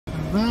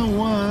That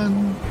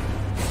one.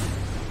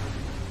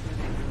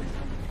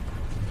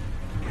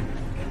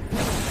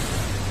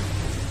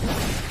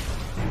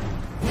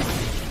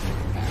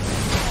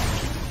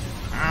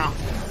 Ow.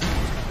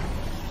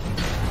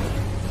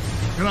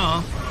 Get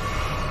off.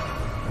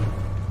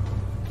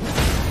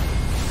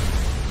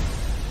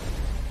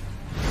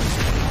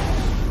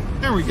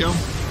 There we go.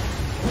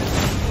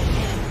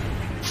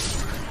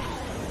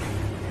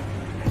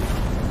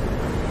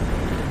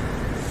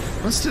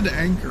 Rusted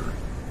anchor.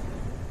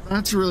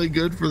 That's really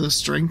good for the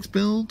strength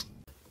build.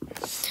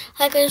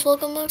 Hi guys,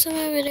 welcome back to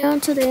my video.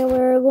 Today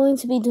we're going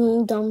to be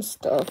doing dumb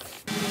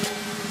stuff.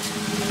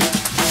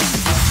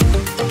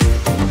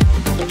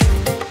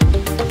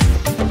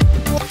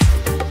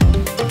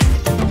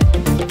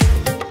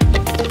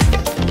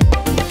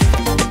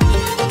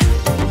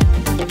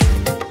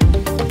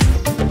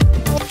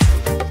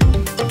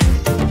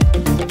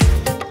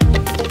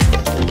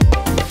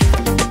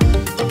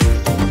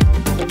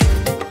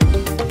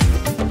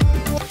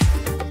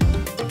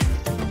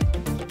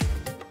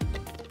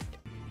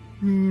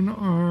 Rune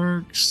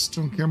arcs.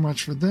 Don't care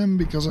much for them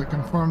because I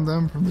can farm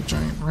them from the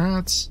giant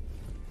rats.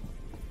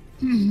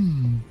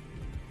 You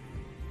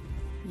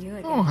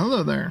again. Oh,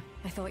 hello there.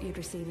 I thought you'd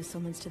receive a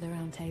summons to the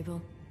round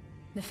table.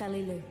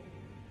 Nefeli Lu.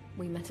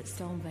 We met at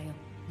Stormvale.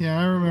 Yeah,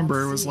 I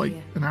remember. It was like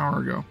an hour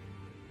ago.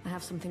 I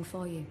have something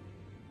for you.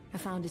 I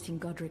found it in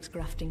Godric's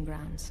grafting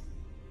grounds.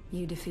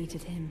 You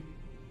defeated him.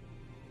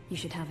 You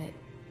should have it.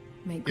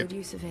 Make good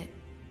use of it.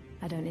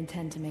 I don't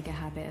intend to make a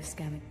habit of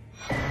scamming.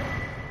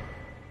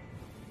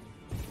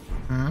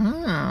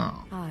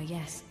 Oh. Ah,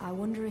 yes. I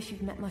wonder if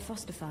you've met my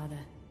foster father.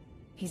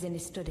 He's in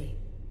his study.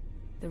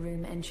 The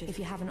room entrance. If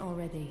you haven't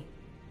already,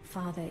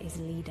 Father is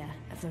leader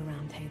of the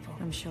round table.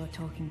 I'm sure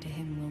talking to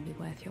him will be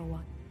worth your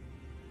while.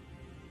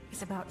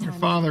 It's about time. Your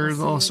father is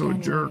also a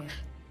again, jerk.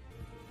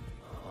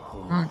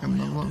 warrior. Not gonna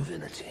Your love.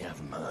 divinity,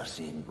 have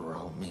mercy and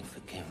grant me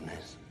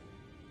forgiveness.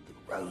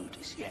 The road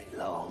is yet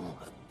long,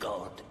 a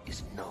god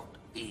is not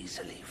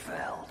easily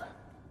felled.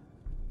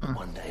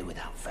 One day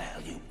without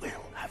fail you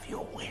will have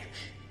your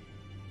wish.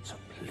 So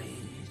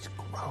please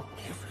grant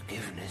me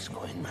forgiveness,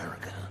 Queen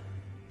Marika.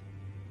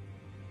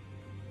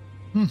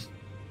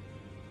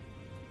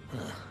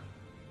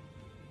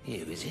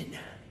 You, is it?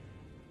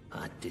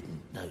 I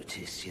didn't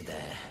notice you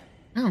there.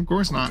 Yeah, of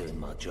course I'm not. doing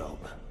my job,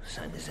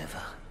 same as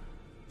ever.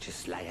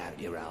 Just lay out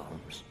your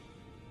arms.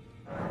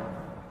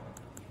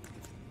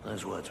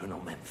 Those words were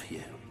not meant for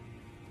you.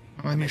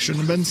 And you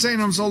shouldn't have been saying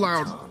them so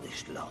loud.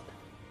 Tarnished lot.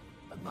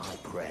 But my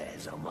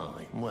prayers are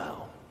mine.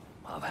 Well,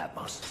 I've had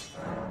my...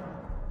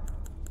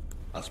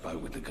 I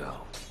spoke with the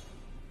girl.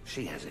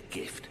 She has a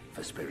gift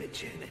for spirit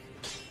tuning.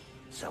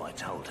 So I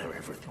told her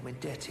everything. I'm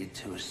indebted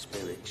to a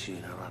spirit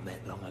tuner I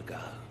met long ago.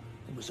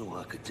 It was all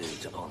I could do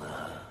to honor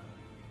her.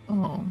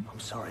 Oh, I'm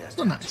sorry I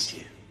so doubted nice.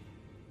 you.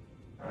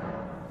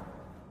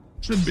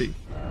 Should be.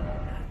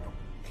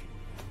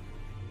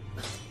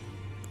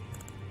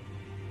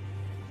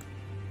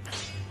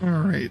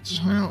 Alright,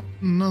 well,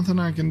 nothing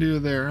I can do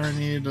there. I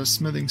need a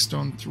smithing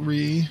stone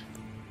 3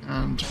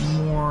 and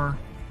more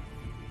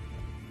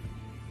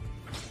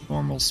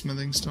normal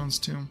smithing stones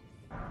too.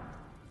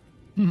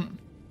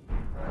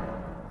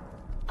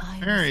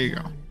 There you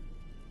go.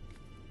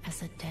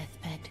 As a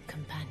deathbed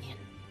companion,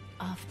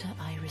 after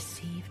I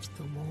received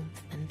the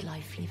warmth and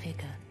lively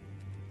vigor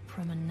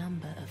from a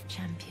number of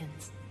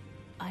champions,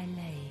 I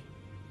lay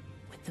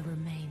with the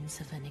remains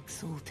of an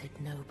exalted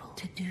noble.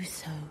 To do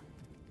so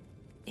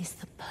is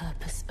the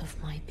purpose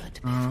of my but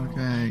before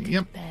I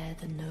could bear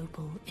the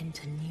noble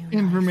into new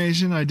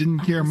Information life, I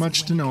didn't care was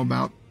much to know awakened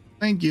about.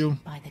 Thank you.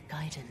 by the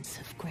guidance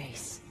of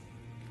grace.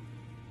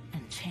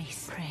 And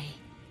chase, pray,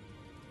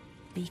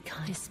 be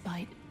kind.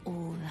 Despite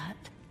all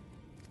that,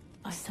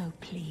 so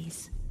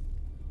please,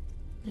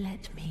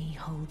 let me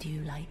hold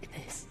you like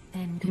this.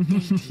 Then good day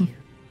to you,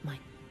 my...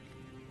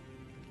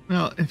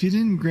 Well, if you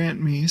didn't grant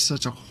me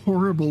such a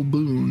horrible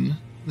boon,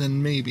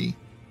 then maybe.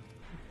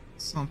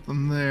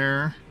 Something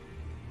there.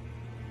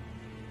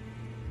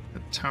 A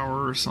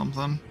tower or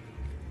something.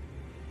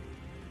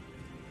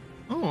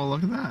 Oh,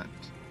 look at that.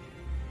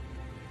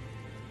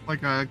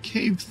 Like a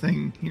cave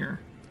thing here.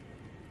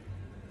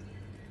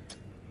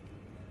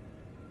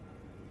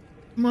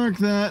 Mark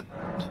that.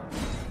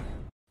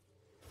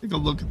 Take a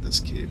look at this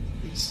cave,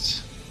 at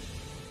least.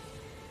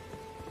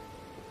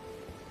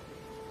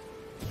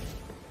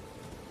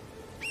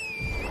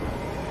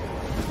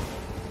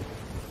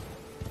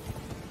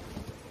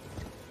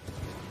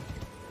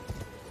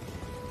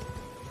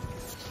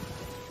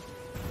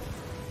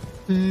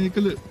 Take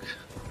a look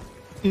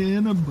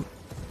in a book.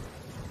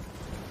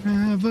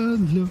 Have a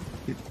look,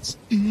 it's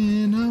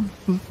in a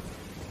book.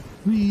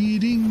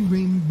 Reading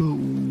Rainbow.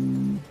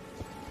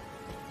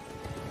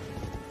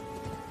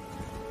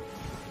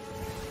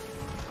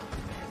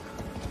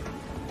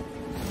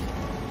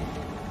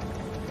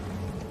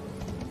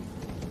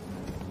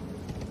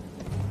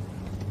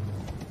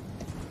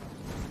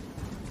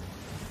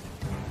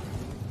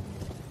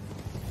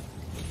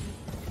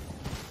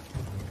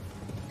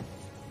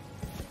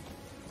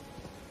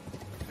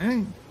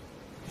 Hey.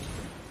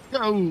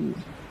 Go!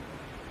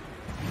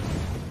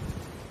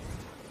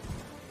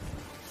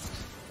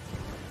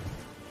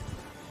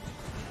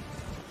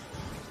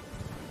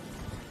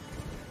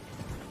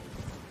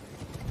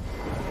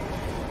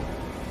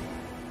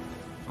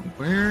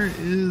 Where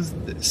is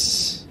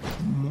this?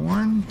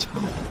 Morne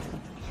Tunnel.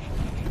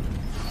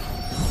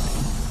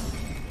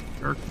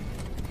 Dark.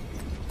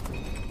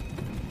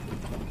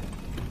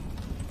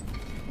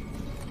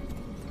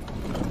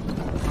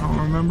 I don't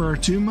remember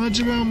too much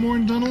about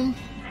Morne Tunnel.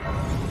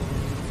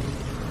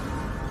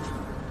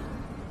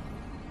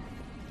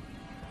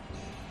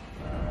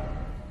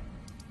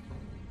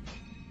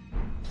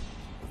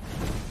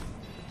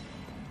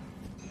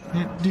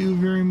 Can't do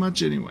very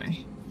much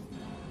anyway.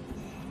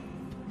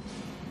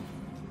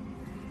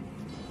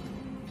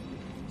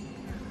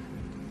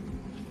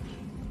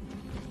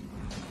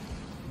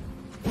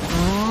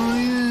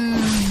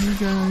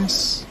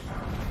 Guys.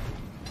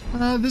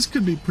 This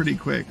could be pretty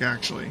quick,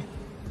 actually.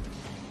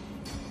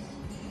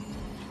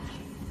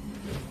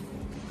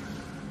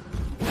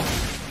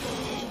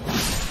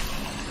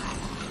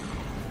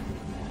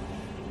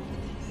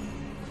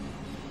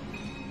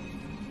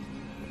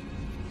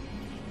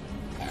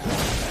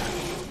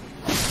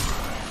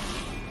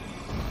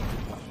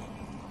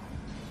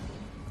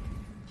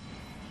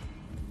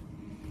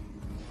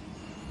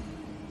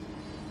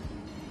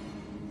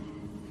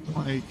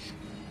 Like...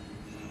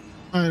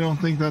 I don't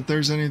think that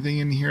there's anything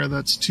in here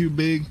that's too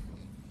big.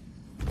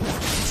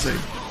 Let's see.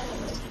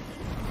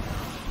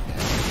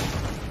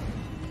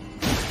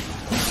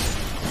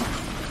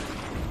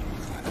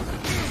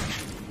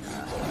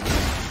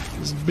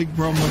 There's a big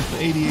problem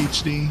with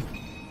ADHD.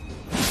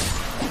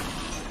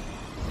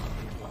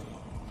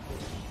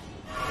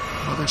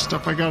 Other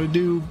stuff I gotta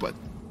do, but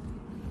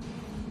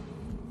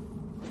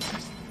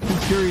I'm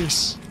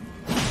curious.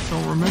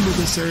 Don't remember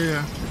this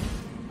area.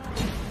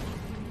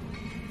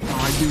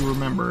 I do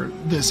remember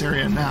this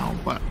area now,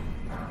 but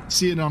I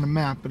see it on a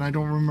map and I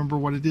don't remember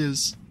what it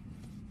is.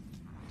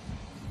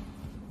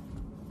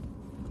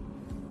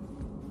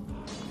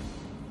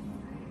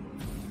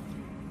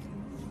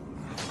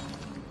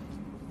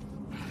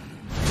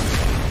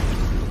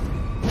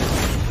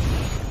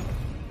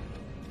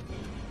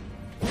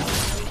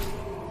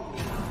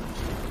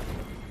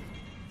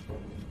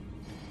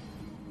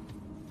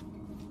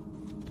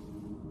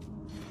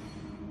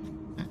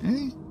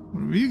 Hey,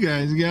 what have you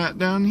guys got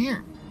down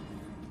here?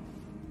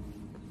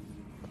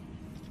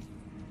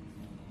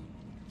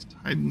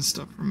 Hiding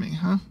stuff from me,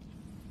 huh?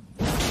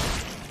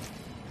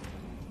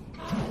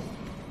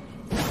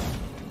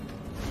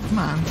 Come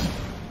on.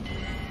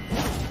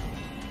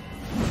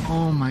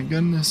 Oh my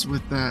goodness,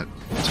 with that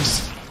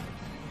just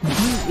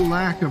complete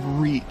lack of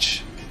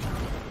reach.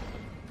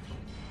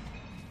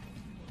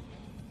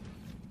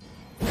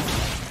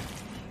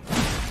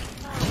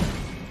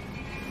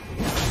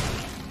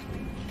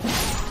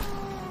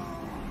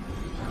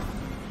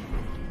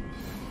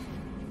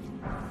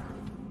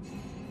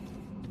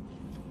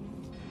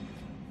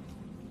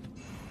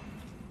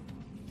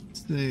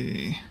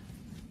 See.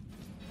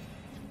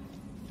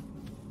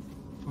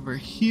 Over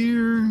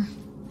here.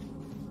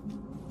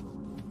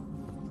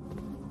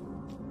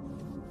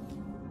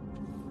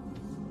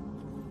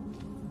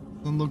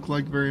 Doesn't look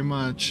like very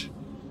much.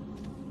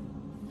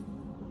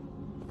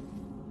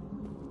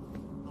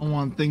 I don't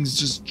want things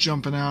just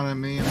jumping out at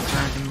me and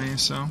attacking me,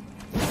 so.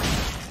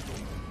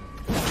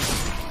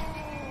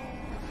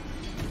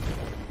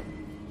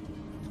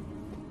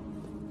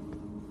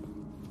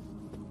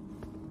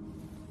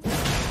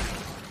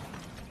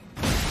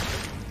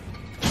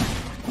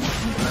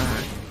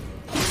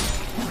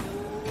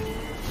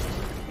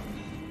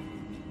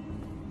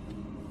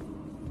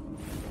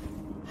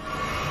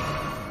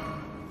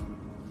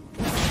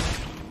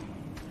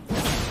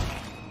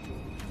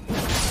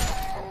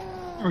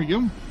 There we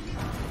go.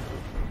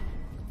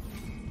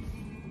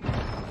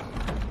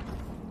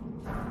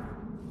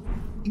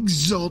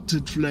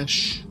 Exalted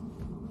flesh.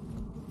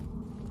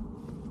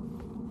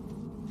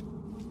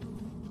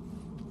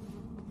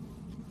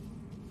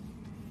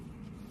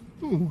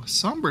 Ooh,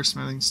 somber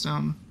smithing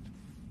stone.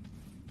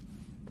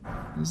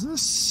 Is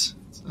this?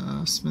 It's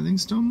a smithing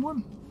stone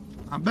one?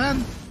 Not bad.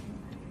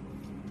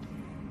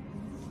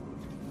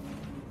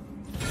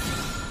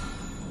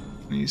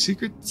 Any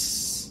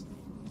secrets?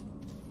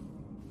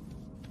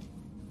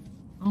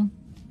 Oh. No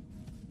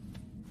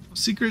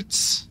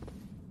secrets.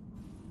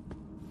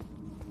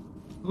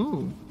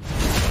 Ooh.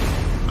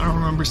 I don't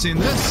remember seeing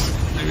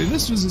this. Maybe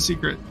this was a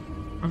secret.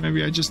 Or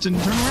maybe I just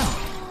didn't turn around.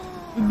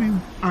 Could be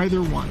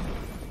either one.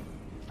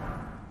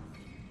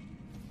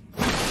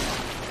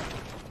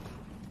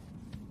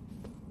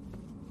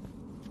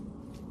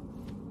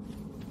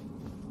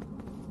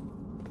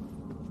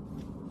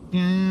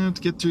 Can't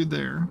get through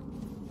there.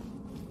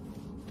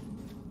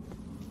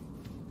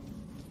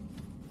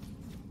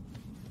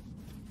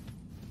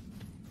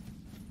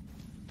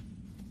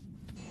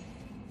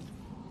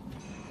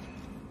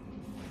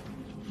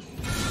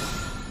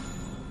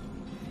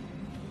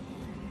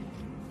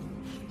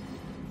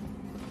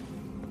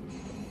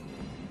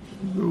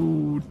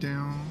 Go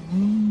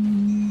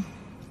down.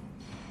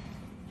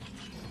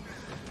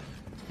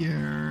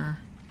 here.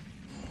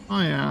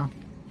 Oh yeah.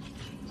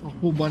 There's a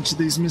whole bunch of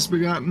these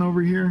misbegotten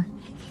over here.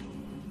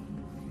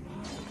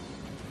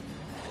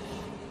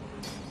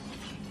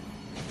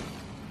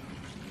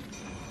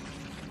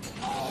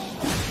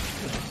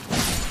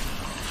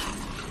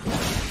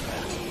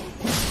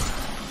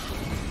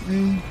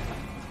 Okay.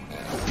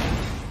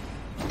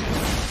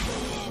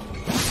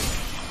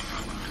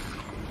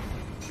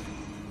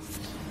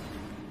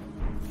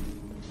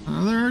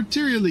 Another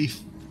arteria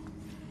leaf.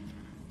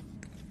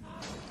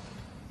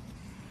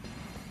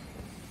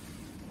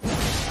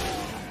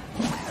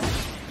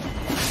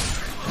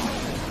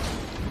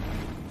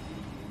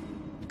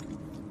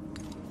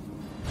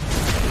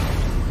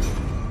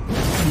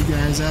 You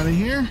guys out of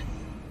here.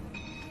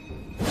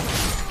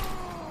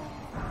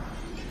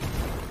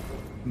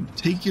 And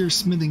take your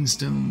smithing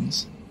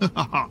stones. They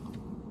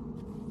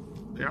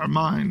are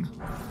mine.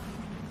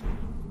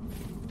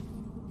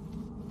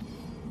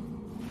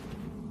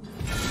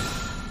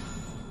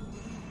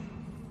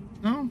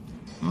 No,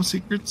 no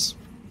secrets.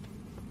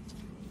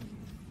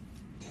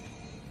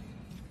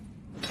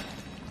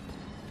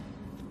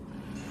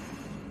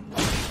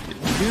 There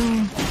we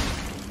go.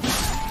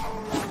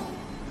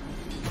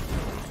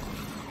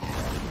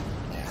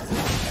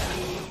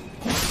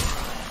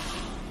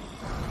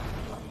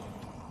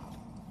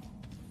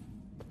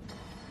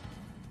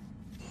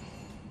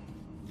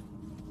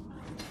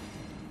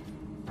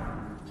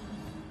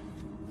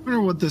 I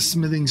wonder what the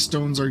smithing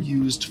stones are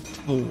used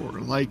for.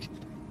 Like,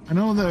 I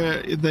know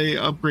that they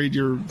upgrade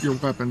your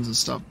weapons and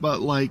stuff,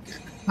 but like,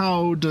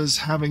 how does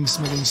having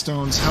smithing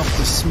stones help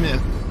the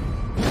smith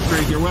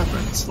upgrade your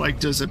weapons? Like,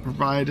 does it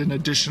provide an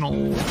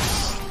additional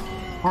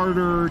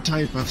harder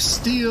type of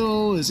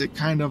steel? Is it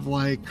kind of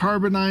like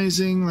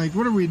carbonizing? Like,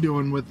 what are we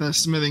doing with the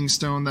smithing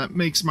stone that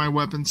makes my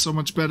weapon so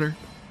much better?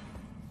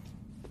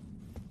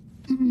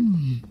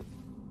 Ooh.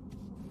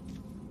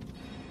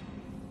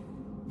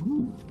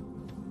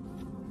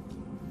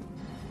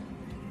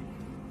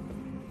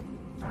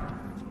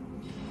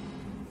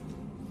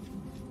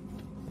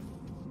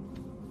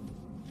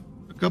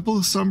 Couple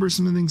of somber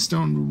smithing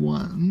stone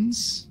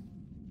ones.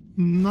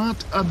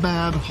 Not a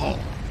bad haul.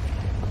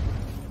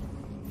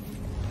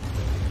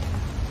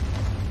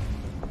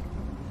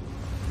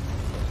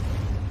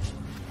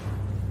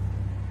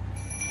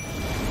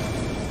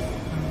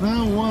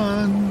 That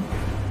one.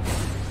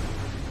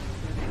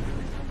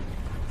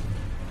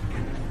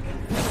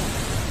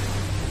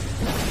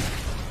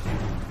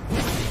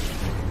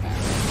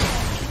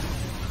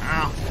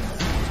 Ow.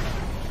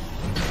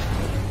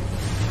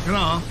 Get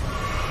off.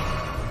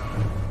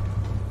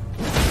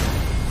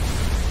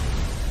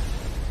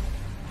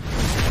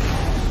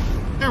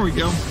 There we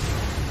go.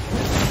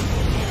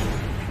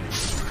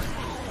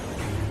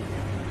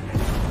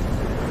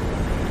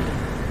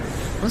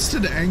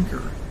 Rusted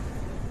anchor.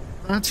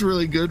 That's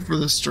really good for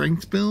the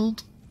strength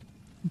build,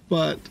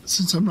 but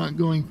since I'm not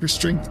going for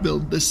strength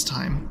build this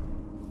time,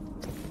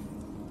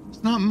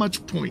 it's not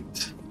much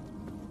point.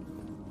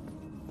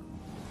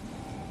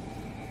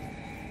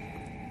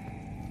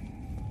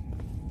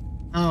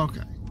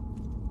 Okay.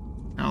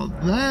 Now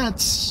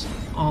that's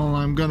all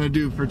I'm gonna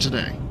do for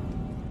today.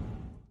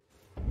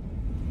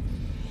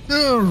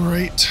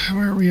 Alright,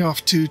 where are we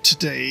off to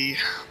today?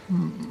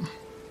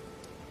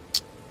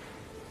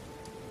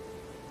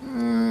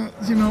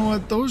 You know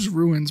what? Those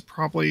ruins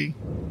probably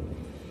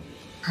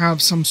have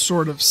some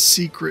sort of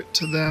secret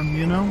to them,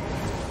 you know?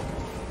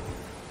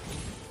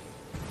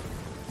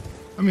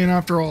 I mean,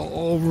 after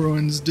all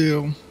ruins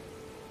do.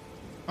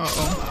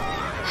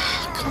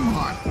 Uh-oh. Come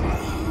on.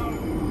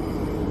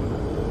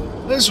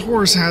 This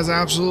horse has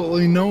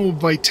absolutely no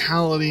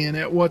vitality in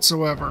it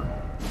whatsoever.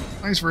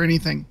 Nice for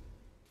anything.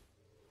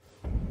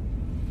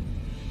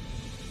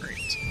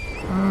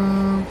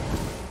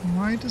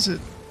 Why does it...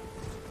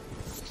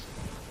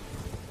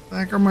 The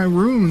heck are my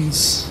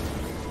runes?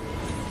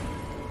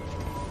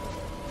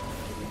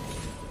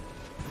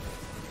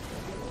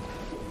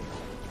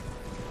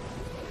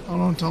 Oh,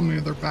 don't tell me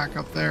they're back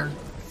up there.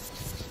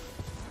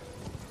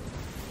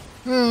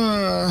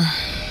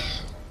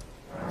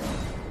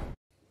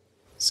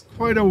 It's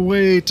quite a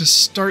way to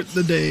start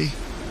the day.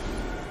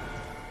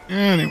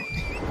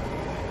 Anyway.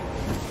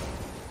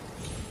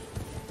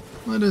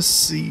 Let us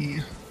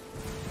see.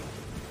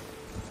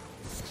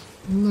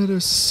 Let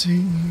us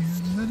see.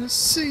 Let us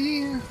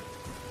see.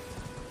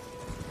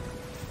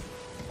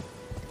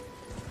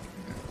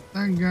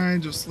 That guy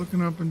just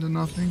looking up into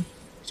nothing.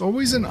 There's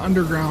always an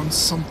underground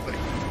something.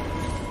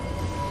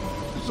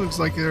 This looks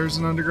like there's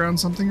an underground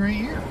something right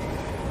here.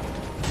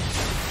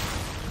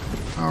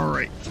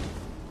 Alright.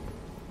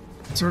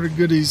 What sort of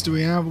goodies do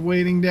we have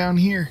waiting down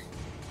here?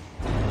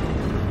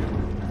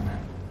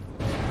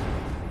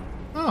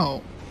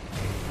 Oh.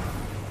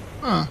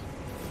 Huh.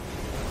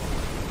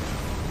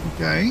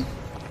 Okay.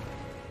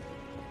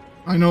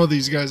 I know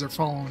these guys are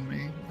following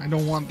me. I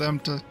don't want them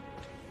to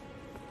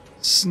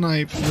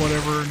snipe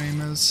whatever her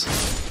name is.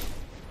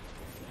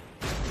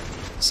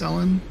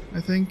 Selin, I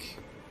think.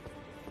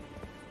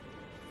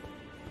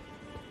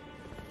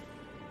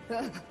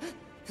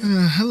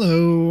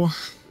 Hello.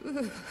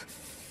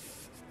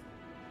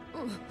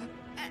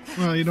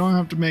 Well, you don't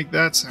have to make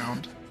that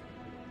sound.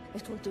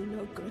 It will do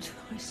no good,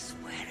 I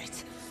swear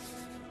it.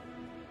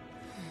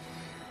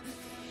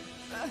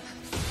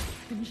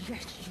 And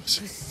yet you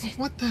persist.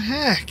 What the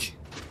heck?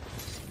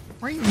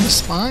 Right in the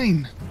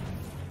spine.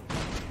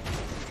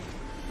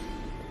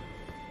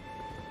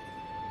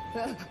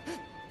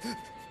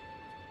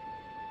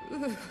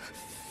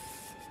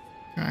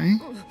 Okay.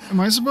 Am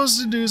I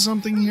supposed to do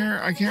something here?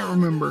 I can't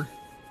remember.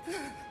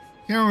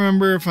 Can't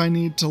remember if I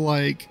need to,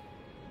 like,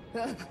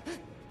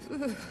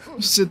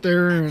 sit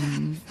there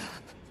and,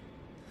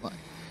 like,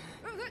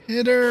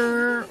 hit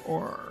her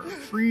or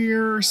free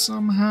her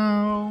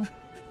somehow.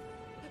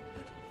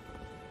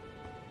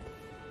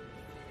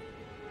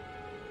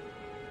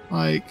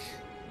 Like,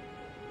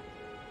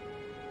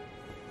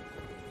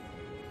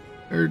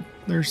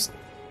 there's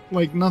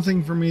like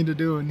nothing for me to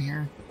do in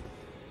here.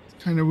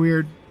 It's kind of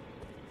weird.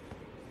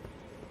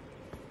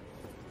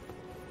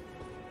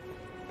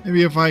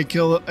 Maybe if I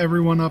kill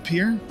everyone up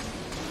here,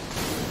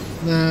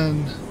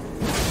 then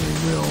we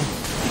will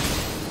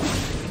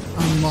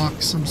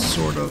unlock some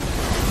sort of...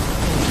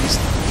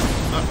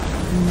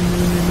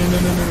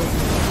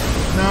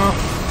 No.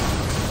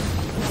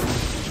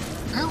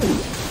 Ow!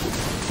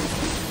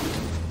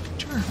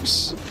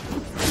 Jerks.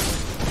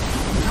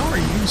 How are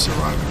you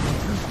surviving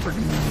with your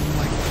freaking,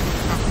 like,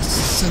 half a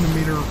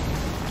centimeter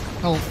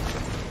health?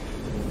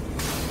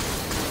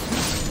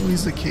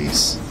 Always the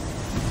case.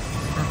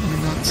 Driving me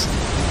nuts.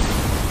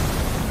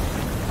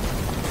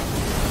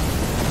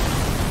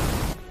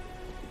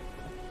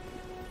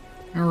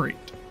 Alright.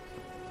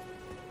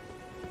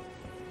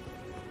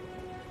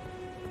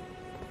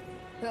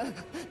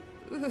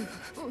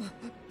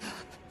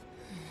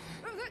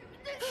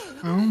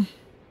 Well,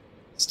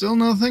 still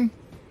nothing.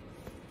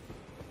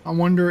 I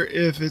wonder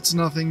if it's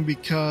nothing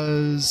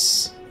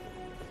because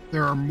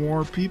there are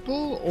more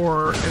people,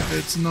 or if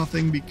it's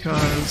nothing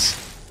because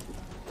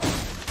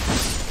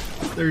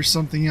there's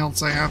something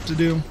else I have to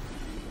do.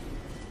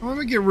 Well, let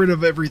me get rid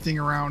of everything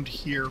around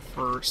here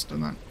first,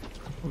 and then...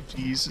 Oh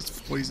geez, it's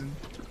poison.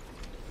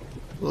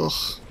 Ugh.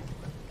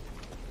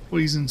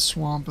 Poison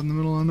swamp in the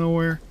middle of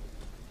nowhere.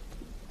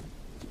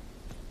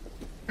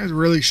 You guys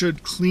really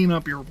should clean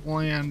up your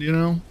land, you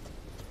know?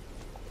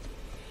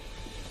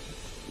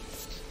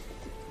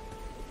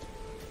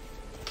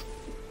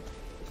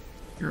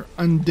 You're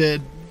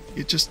undead.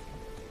 You just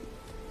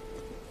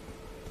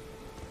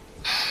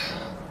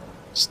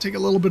take a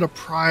little bit of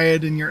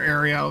pride in your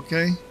area,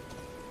 okay?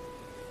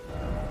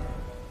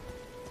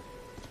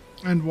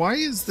 And why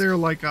is there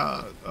like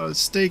a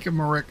stake of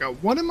Marika?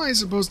 What am I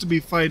supposed to be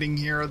fighting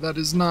here that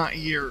is not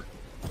here?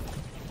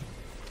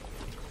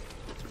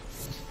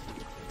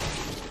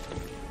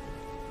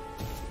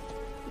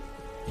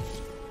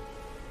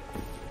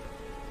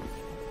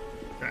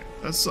 Okay,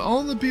 that's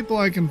all the people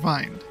I can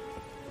find. Is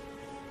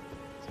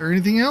there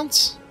anything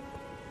else?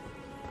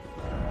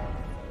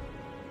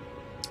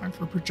 Time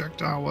for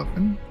projectile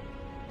weapon.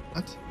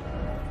 What?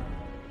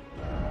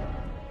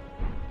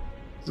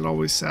 Is it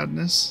always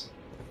sadness?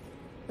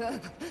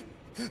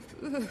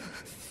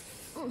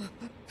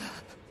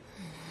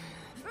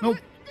 Nope.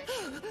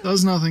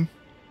 Does nothing.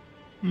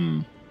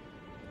 Freaking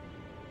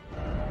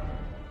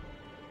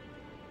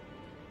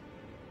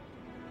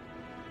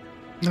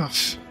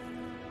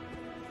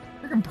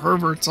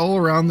perverts all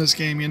around this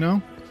game, you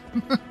know?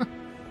 I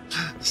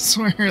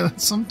swear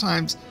that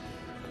sometimes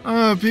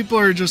people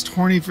are just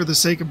horny for the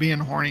sake of being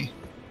horny.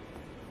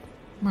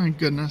 My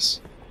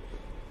goodness.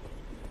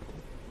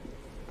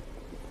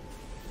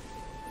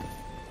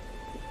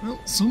 Well,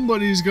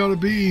 somebody's got to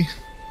be,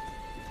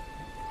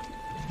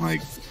 like,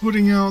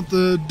 putting out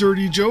the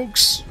dirty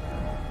jokes.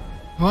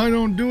 If I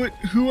don't do it,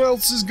 who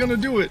else is gonna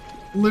do it?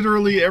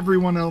 Literally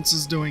everyone else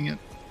is doing it.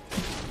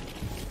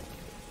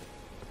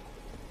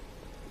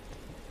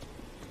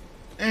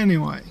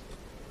 Anyway.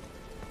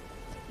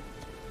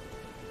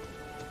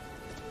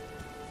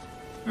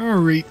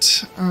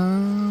 Alright,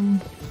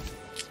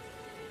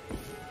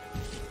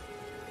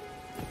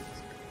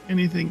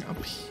 anything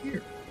up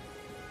here?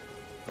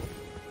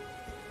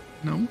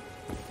 No.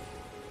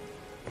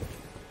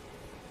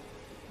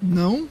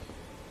 No?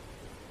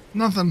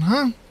 Nothing,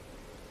 huh?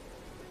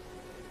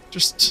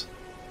 Just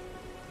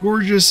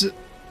gorgeous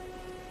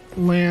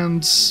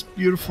lands,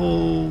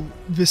 beautiful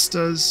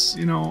vistas,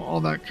 you know,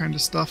 all that kind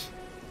of stuff.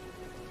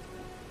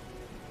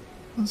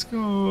 Let's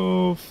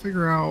go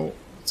figure out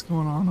what's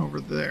going on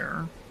over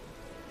there.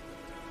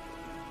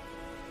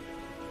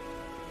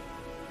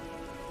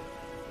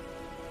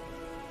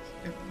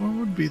 What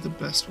would be the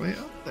best way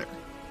up there?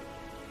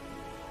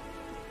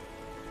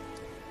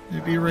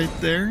 Maybe right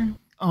there?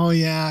 Oh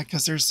yeah,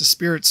 because there's the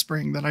spirit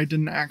spring that I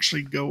didn't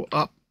actually go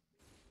up.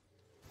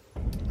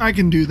 I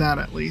can do that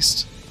at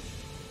least.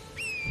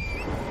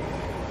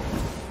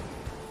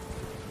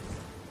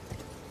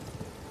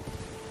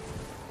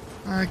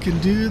 I can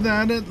do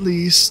that at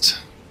least.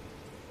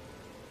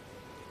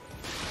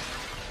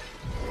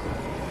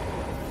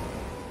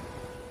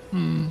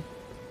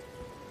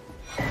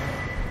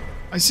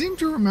 I seem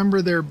to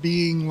remember there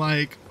being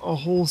like a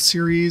whole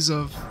series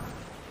of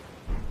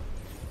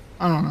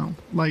I don't know,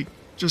 like,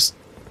 just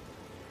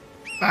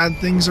bad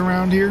things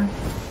around here.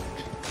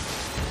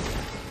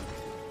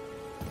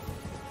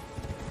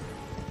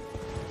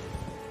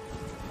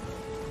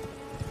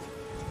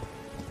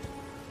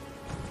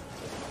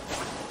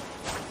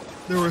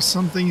 There was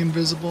something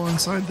invisible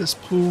inside this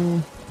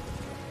pool.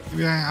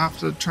 Maybe I have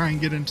to try and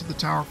get into the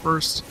tower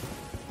first.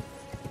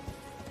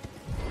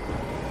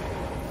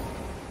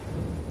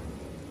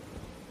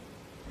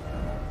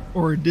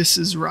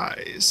 Oridys'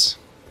 Rise.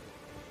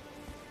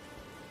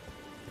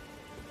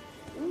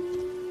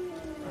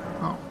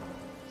 Oh.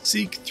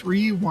 Seek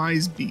 3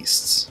 wise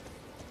beasts.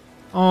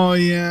 Oh,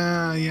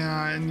 yeah,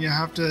 and you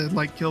have to,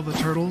 like, kill the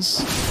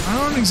turtles. I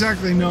don't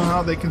exactly know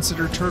how they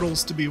consider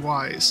turtles to be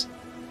wise.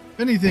 If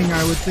anything,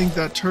 I would think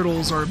that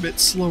turtles are a bit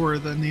slower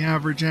than the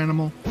average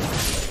animal.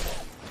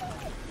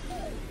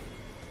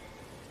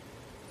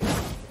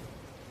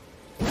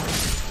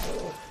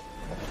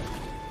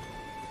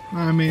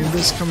 I mean,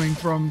 this coming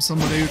from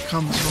somebody who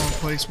comes from a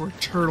place where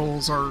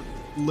turtles are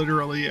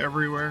literally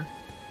everywhere.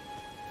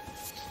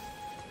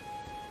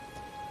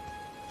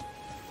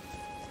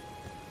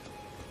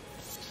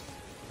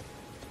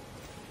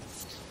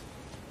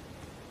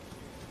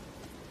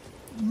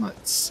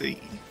 Let's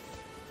see.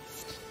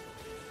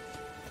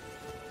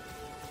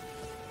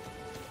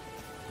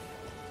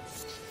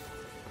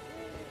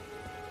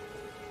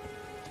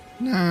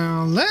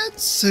 Now,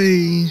 let's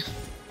see.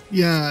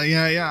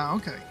 Yeah,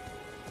 okay.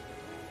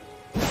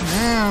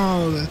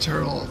 Now the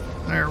turtle.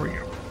 There we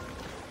go.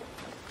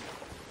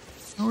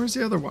 Oh, where's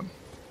the other one?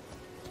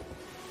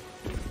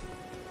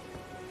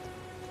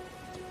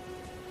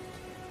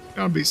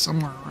 Gotta be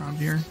somewhere around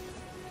here.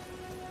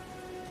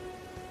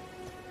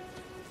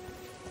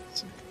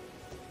 Let's see.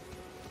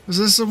 Was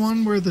this the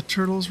one where the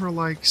turtles were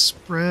like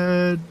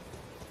spread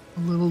a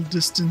little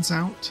distance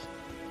out?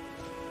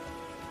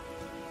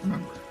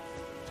 Remember.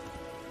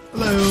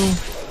 Hello.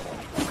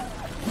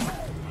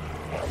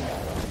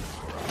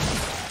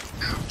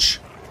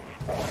 Ouch.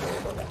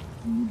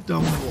 You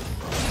dumb wolf.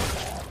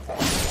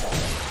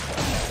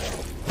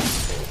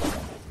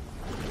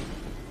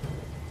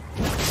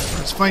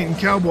 As Fighting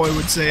Cowboy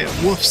would say it,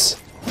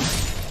 woofs.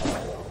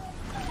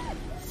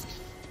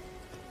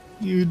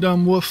 You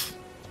dumb wolf.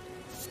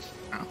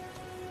 Oh.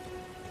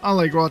 I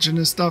like watching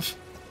his stuff.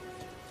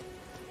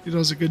 He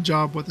does a good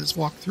job with his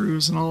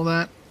walkthroughs and all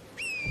that.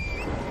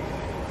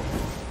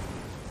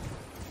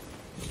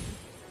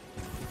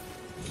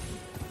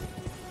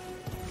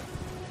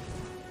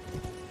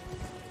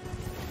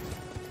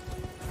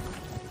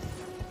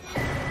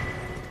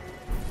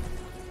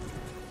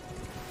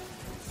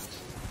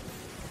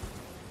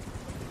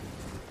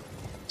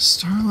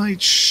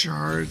 Starlight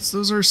shards.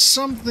 Those are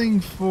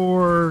something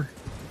for,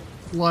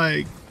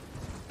 like,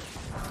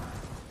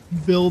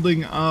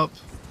 building up,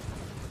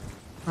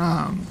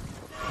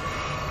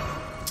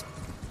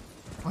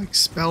 like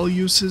spell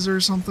uses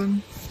or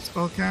something.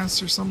 Spell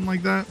casts or something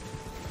like that.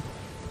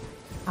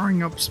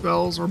 Powering up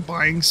spells or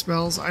buying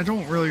spells. I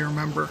don't really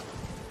remember.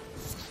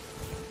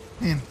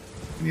 Man,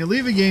 when you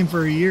leave a game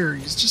for a year,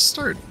 you just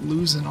start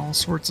losing all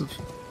sorts of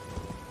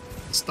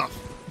stuff.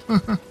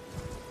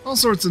 All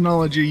sorts of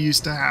knowledge you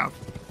used to have.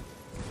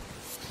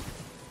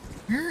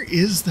 Where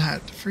is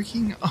that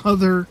freaking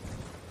other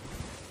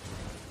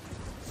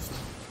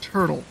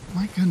turtle?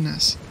 My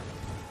goodness.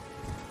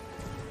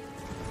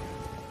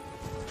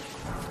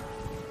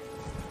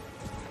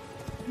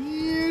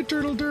 Yeah,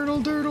 turtle.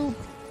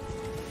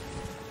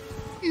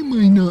 Am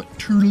I not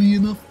turtly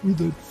enough for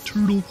the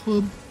turtle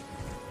club?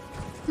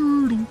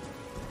 Turtle.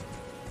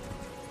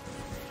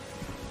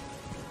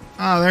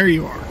 Ah, there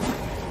you are.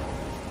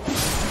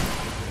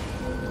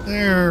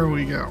 There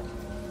we go.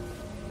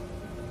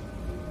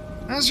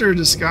 Master of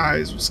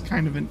Disguise was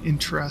kind of an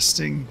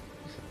interesting...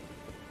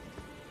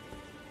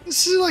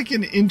 This is like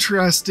an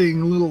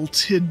interesting little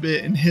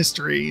tidbit in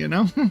history, you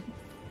know? Oh,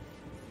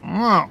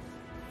 I'm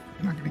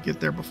not going to get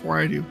there before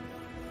I do.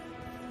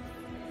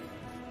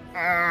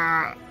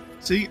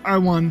 See, I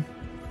won.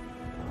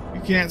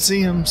 You can't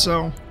see him,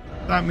 so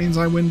that means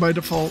I win by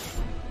default.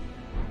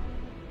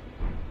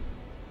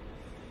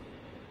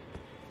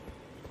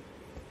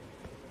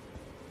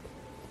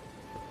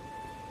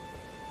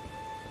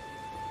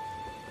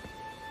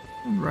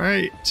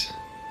 Right.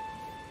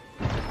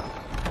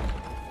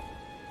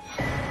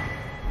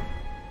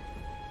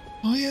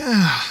 Oh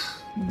yeah,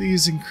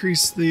 these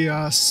increase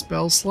the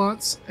spell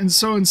slots, and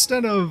so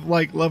instead of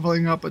like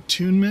leveling up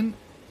attunement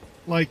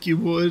like you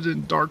would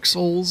in Dark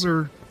Souls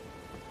or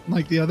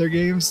like the other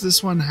games,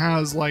 this one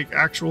has like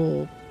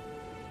actual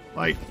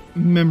like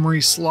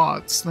memory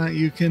slots that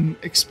you can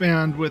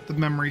expand with the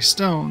memory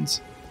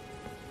stones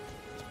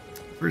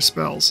for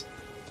spells.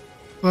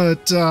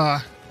 But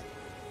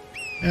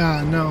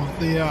yeah, no,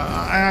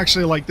 I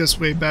actually like this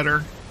way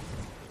better.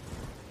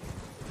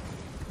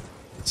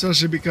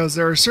 Especially because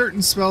there are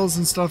certain spells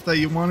and stuff that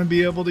you want to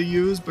be able to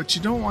use, but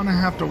you don't want to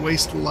have to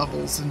waste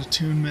levels in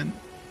attunement.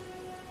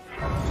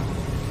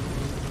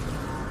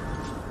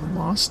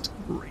 Lost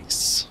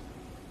Grace.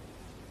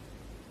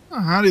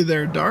 Oh, howdy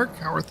there, Dark.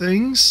 How are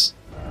things?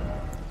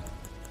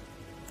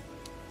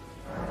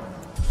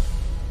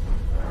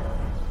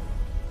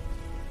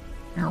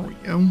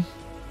 Go.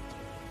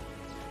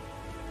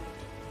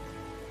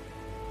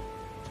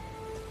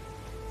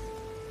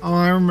 Oh,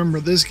 I remember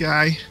this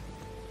guy.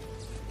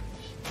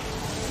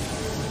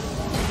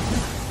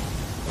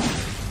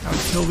 Gotta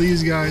kill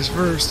these guys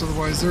first,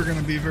 otherwise they're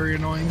gonna be very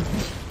annoying.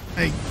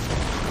 Hey.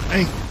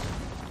 Hey.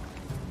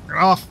 Knock it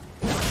off.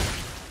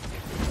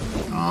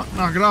 Oh,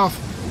 knock it off.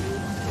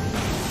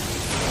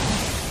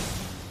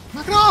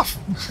 Knock it off!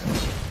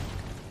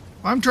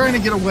 I'm trying to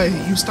get away.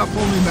 You stop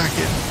pulling me back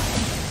in.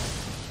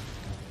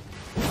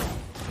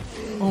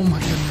 Oh my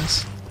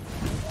goodness.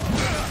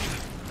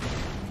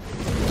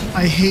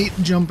 I hate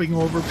jumping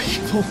over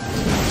people.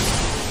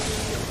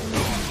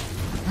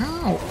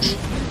 Ouch.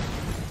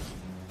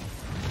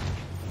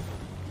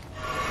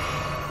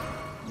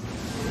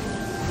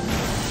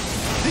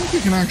 I think you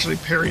can actually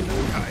parry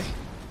that guy.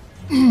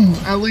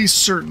 At least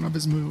certain of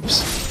his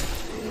moves.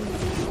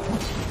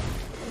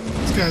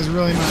 This guy's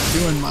really not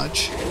doing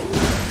much.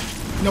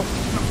 Nope.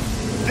 No.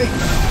 Hey.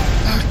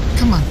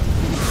 Come on.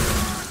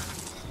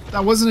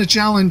 That wasn't a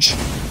challenge.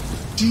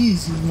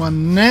 Jeez, you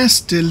one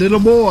nasty little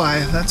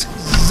boy. That's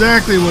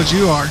exactly what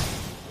you are.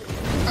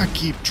 I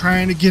keep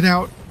trying to get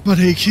out, but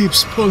he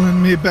keeps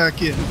pulling me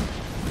back in.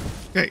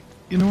 Okay,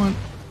 you know what?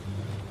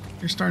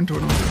 You're starting to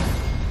annoy me.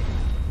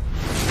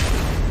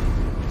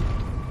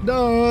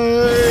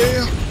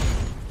 Die!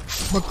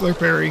 Buckler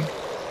parry.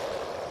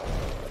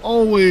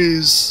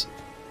 Always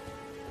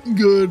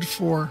good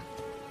for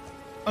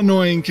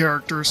annoying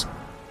characters.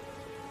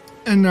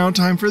 And now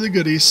time for the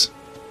goodies.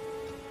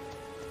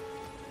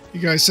 You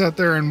guys sat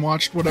there and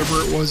watched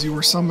whatever it was you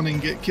were summoning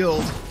get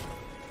killed.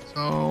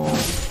 So,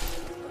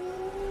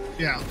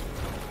 yeah.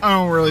 I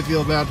don't really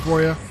feel bad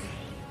for you.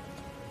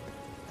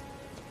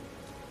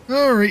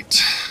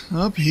 Alright,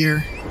 up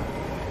here.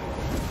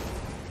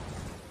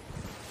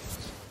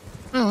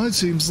 Well, it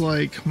seems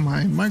like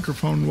my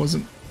microphone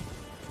wasn't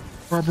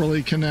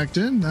properly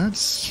connected.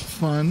 That's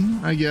fun,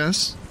 I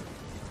guess.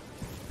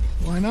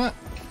 Why not?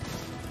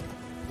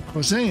 I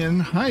was saying,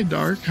 hi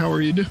Dark, how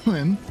are you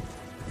doing?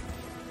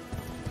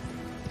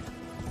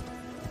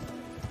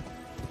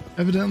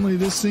 Evidently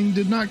this thing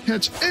did not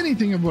catch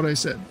anything of what I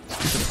said.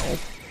 Stupid owl.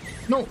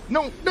 No,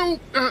 no, no!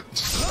 Okay,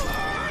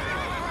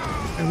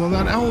 well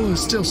that owl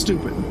is still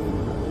stupid.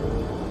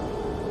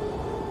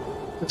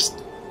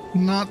 Just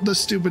not the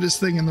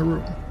stupidest thing in the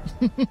room.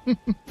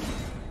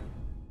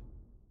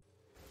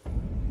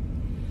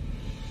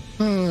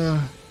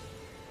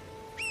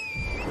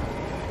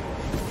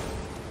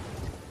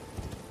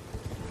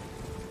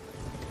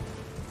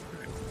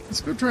 Let's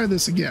go try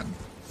this again.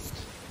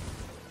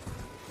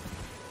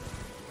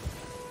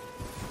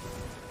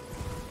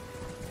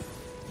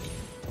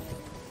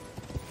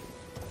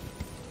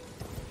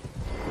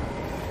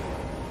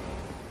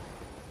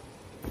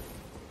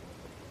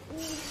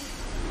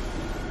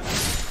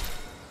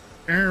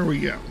 There we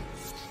go.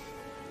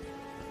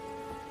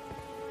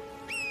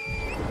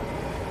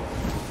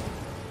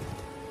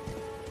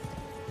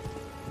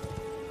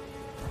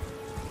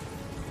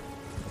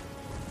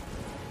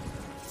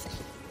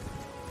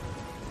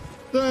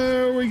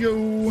 There we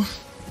go.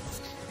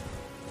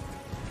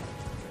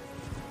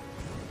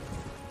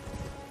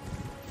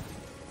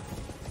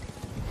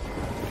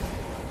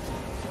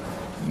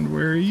 And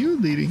where are you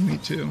leading me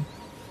to?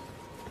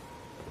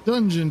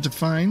 Dungeon to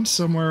find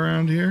somewhere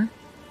around here.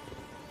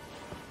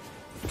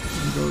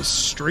 And goes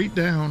straight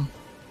down.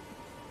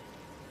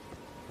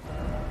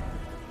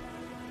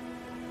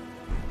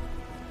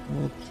 A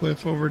little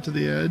cliff over to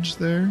the edge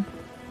there.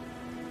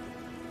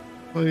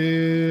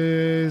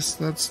 Place.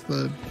 That's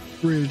the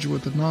bridge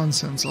with the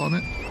nonsense on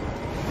it.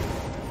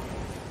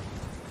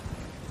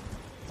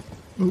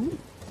 Ooh.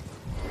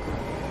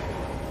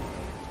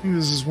 I think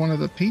this is one of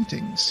the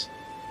paintings.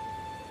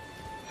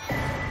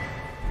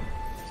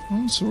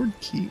 Stone Sword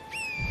Keep.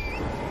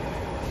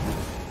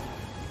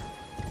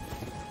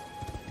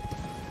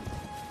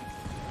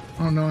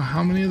 I don't know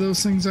how many of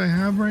those things I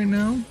have right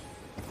now.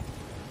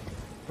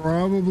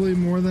 Probably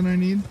more than I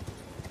need.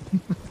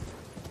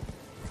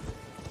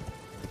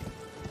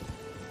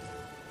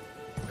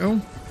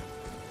 Go.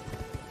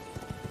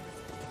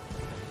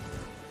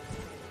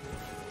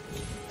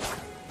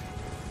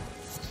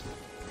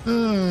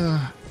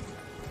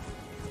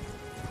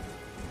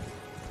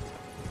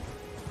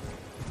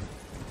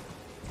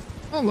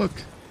 Oh, look.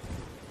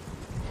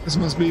 This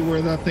must be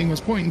where that thing was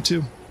pointing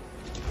to.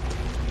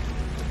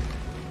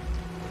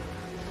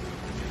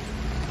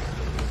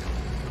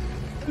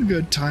 A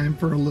good time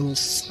for a little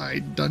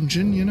side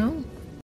dungeon, you know?